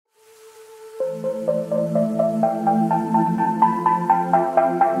When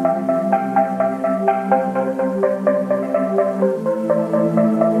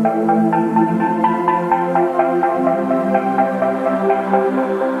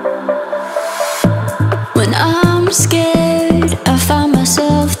I'm scared, I find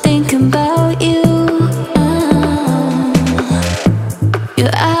myself thinking about you. You're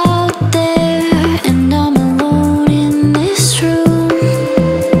out there and I'm alone in this room.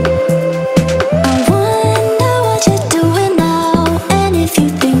 I wonder what you're doing now, and if you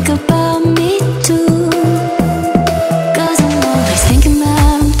think about me too. 'Cause I'm always thinking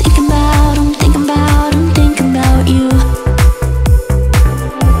about, I'm thinking about, I'm thinking about, I'm thinking about you.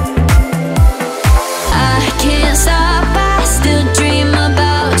 I can't stop, I still dream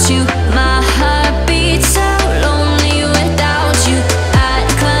about you. My heart beats so lonely without you. I'd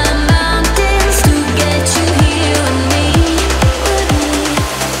climb mountains to get you here with me.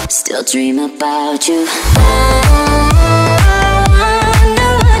 Still dream about you. I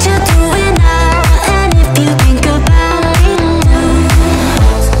wonder what you're doing now, and if you think about me too.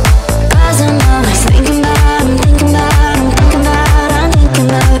 'Cause I'm always thinking about, I'm thinking about, I'm thinking about, I'm thinking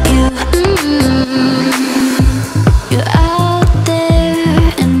about you. You're out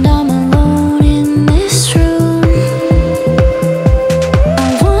there and I'm alone in this room. I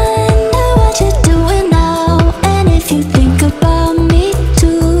wonder what you're doing now, and if you think about me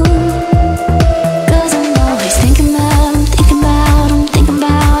too. 'Cause I'm always thinking about, I'm thinking about, I'm thinking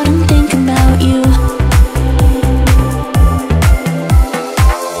about, I'm thinking about you.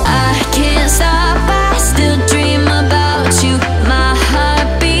 I can't stop, I still dream about you. My heart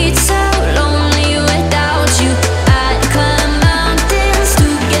beats so lonely without you. I'd climb mountains to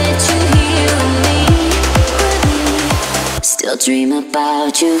get you here with me. Still dream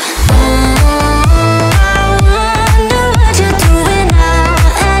about you. I wonder what you're doing now,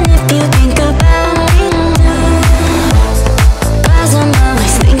 and if you think about me too. 'Cause I'm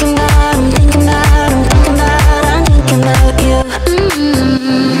always thinking about, I'm thinking about, I'm thinking about, I'm thinking about you. I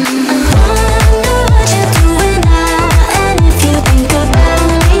wonder what you're doing now, and if you think about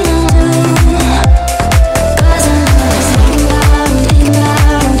me too. 'Cause I'm always thinking about, I'm thinking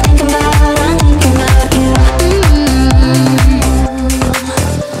about, I'm thinking about, I'm thinking about you.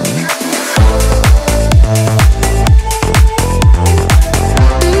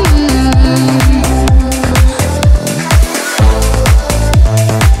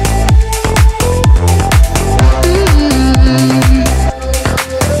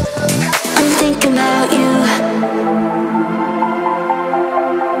 I'm thinking about you.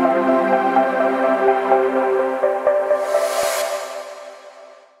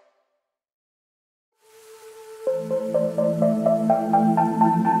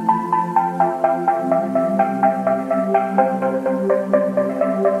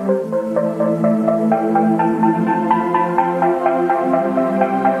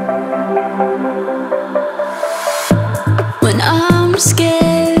 When I'm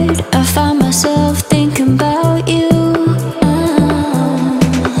scared, I find myself thinking about you.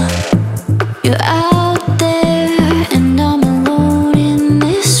 You're out there and I'm alone in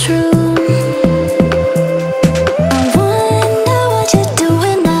this room. I wonder what you're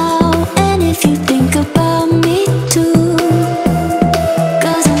doing now, and if you think about me too.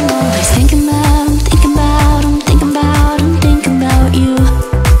 'Cause I'm always thinking about, I'm thinking about, I'm thinking about, I'm thinking about you.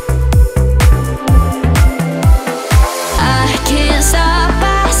 I can't stop, I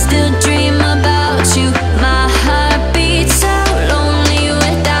still dream about you. My heart beats so lonely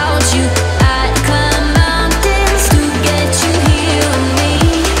without you. I'd climb mountains to get you here with me.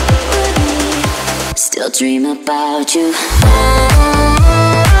 Still dream about you. I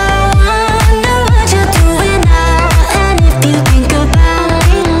wonder what you're doing now, and if you think about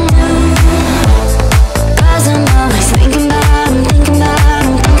me too. 'Cause I'm always thinking about, I'm thinking about,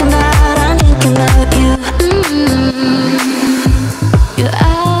 I'm thinking about, I'm thinking about you. You're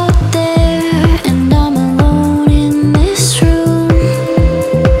out there and I'm alone in this room.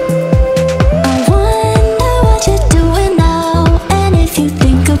 I wonder what you're doing now, and if you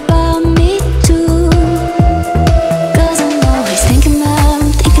think about me too. 'Cause I'm always thinking about,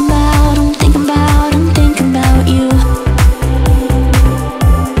 I'm thinking about, I'm thinking about, I'm thinking about you.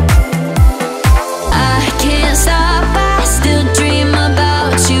 I can't stop, I still dream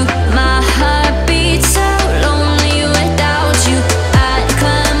about you. My heart beats so lonely without you. I'd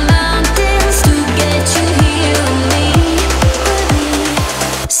climb mountains to get you here with me.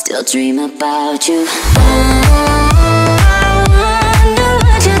 Still dream about you.